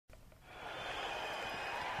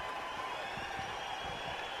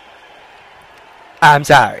I'm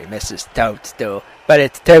sorry, Mrs. Toadstool, but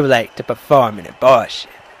it's too late to perform an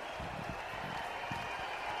abortion.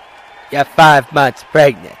 You're 5 months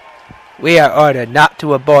pregnant. We are ordered not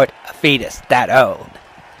to abort a fetus that old.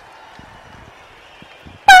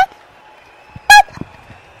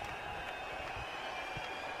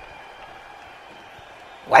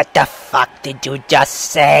 What the fuck did you just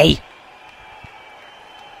say?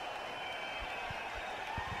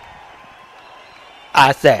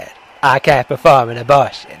 I said I can't perform an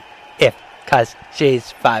abortion because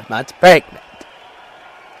she's 5 months pregnant.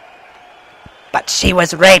 But she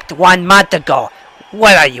was raped 1 month ago.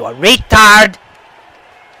 What are you, a retard?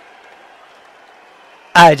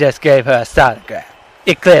 I just gave her a sonogram.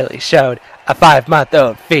 It clearly showed a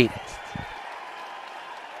 5-month-old fetus.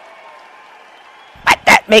 But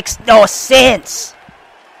that makes no sense.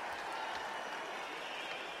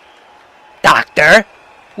 Doctor,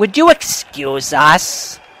 would you excuse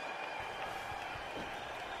us?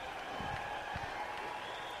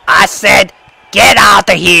 I said, get out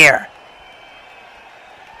of here!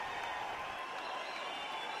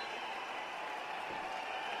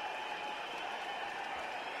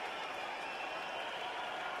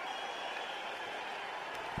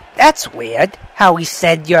 That's weird, how he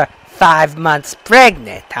said you're 5 months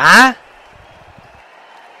pregnant, huh?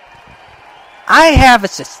 I have a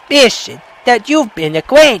suspicion that you've been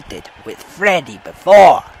acquainted with Freddy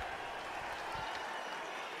before.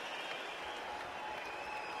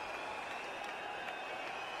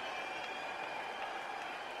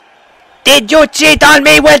 Did you cheat on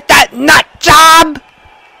me with that nut job?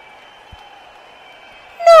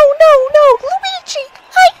 No, Luigi,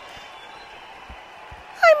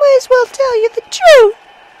 I might as well tell you the truth.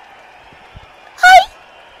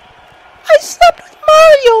 I slept with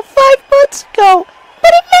Mario 5 months ago,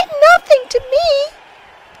 but it meant nothing to me.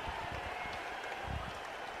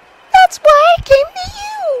 That's why I came to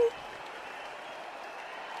you.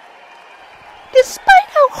 Despite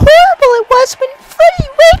how horrible it was when Freddy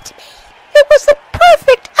raped me, it was the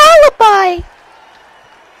perfect alibi.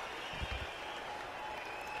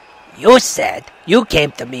 You said you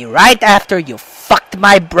came to me right after you fucked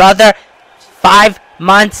my brother 5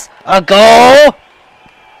 months ago?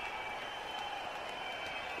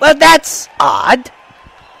 Well, that's odd.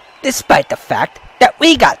 Despite the fact that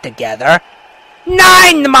we got together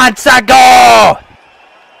 9 months ago!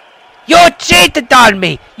 You cheated on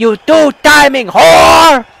me, you two-timing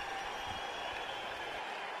whore!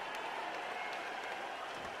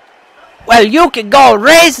 Well, you can go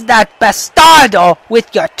raise that bastardo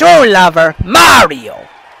with your true lover, Mario.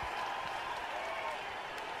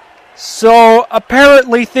 So,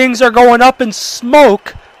 apparently things are going up in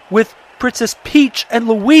smoke with Princess Peach and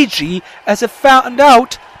Luigi as it found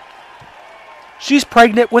out she's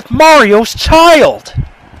pregnant with Mario's child.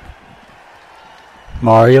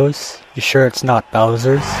 Mario's? You sure it's not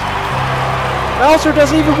Bowser's? Bowser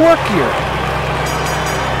doesn't even work here.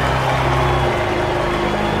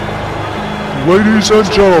 Ladies and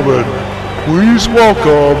gentlemen, please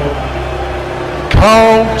welcome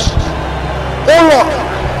Count Orlok!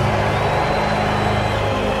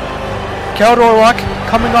 Count Orlok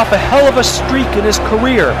coming off a hell of a streak in his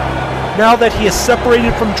career. Now that he is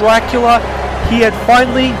separated from Dracula, he had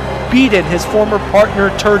finally beaten his former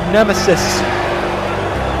partner turned nemesis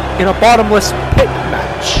in a bottomless pit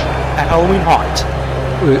match at Halloween Haunt.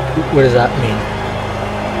 What does that mean?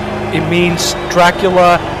 It means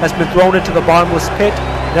Dracula has been thrown into the bottomless pit,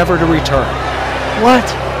 never to return. What?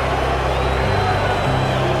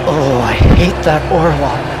 Oh, I hate that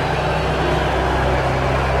Orlok.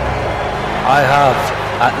 I have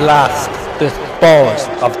at last disposed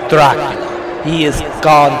of Dracula. He is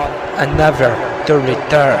gone and never to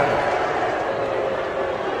return.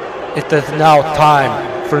 It is now time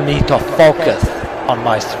for me to focus on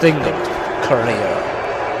my single career.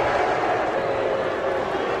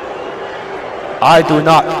 I do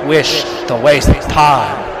not wish to waste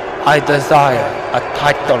time. I desire a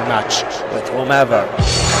title match with whomever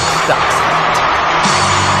accepts it.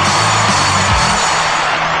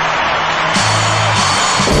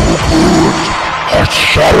 A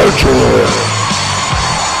challenger!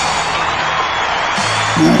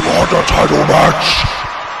 You want a title match?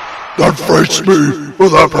 Then face me for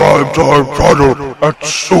the primetime title at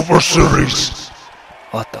Super Series.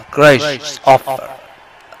 What a gracious offer.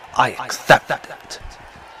 I accept it.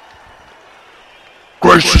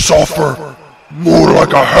 Gracious offer, more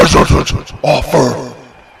like a hesitant offer.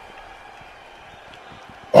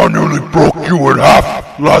 I nearly broke you in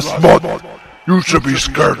half last month. You should be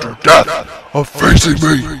scared to death of facing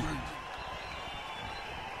me.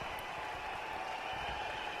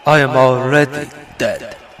 I am already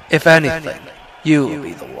dead. If anything, You'll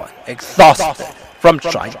be the one exhausted from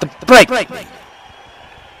trying to break me.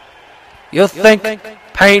 You think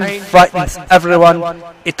pain frightens everyone?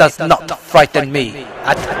 It does not frighten me.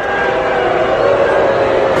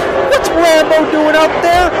 What's Rambo doing out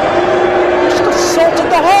there? Just assaulted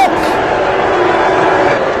the Hulk!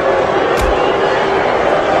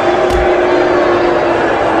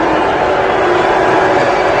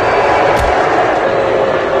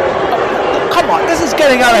 Come on, this is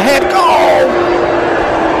getting out of hand. Go!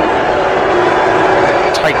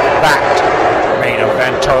 Take that, main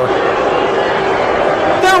eventer.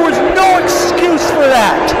 There was no excuse for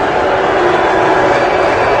that!